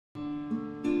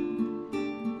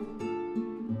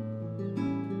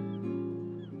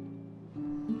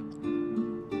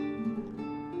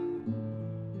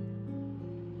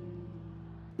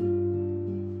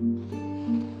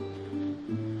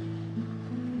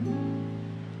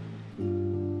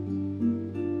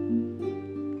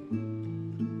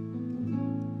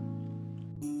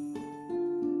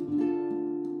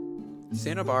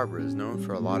Santa Barbara is known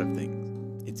for a lot of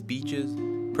things. Its beaches,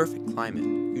 perfect climate,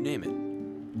 you name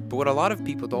it. But what a lot of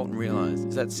people don't realize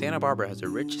is that Santa Barbara has a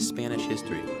rich Spanish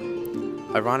history.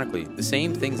 Ironically, the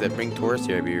same things that bring tourists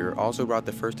here every year also brought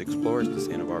the first explorers to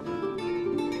Santa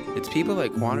Barbara. It's people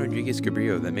like Juan Rodriguez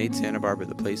Cabrillo that made Santa Barbara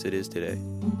the place it is today.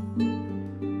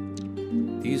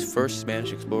 These first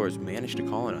Spanish explorers managed to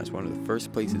colonize one of the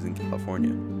first places in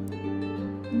California.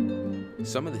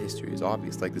 Some of the history is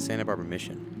obvious, like the Santa Barbara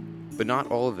Mission, but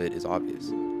not all of it is obvious.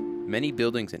 Many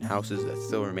buildings and houses that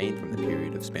still remain from the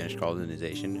period of Spanish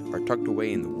colonization are tucked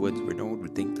away in the woods where no one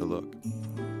would think to look.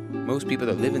 Most people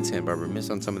that live in Santa Barbara miss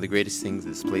on some of the greatest things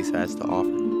this place has to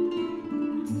offer.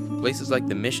 Places like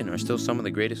the Mission are still some of the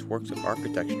greatest works of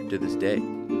architecture to this day.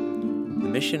 The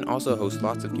Mission also hosts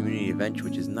lots of community events,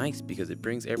 which is nice because it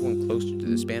brings everyone closer to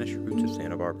the Spanish roots of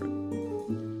Santa Barbara.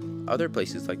 Other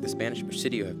places like the Spanish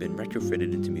Presidio have been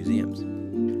retrofitted into museums.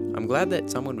 I'm glad that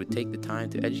someone would take the time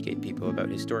to educate people about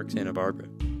historic Santa Barbara.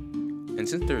 And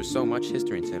since there is so much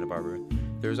history in Santa Barbara,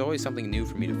 there is always something new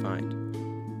for me to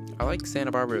find. I like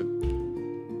Santa Barbara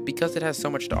because it has so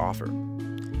much to offer.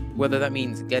 Whether that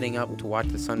means getting up to watch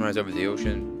the sunrise over the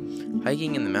ocean,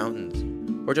 hiking in the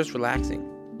mountains, or just relaxing.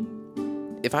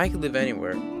 If I could live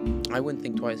anywhere, I wouldn't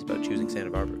think twice about choosing Santa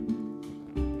Barbara.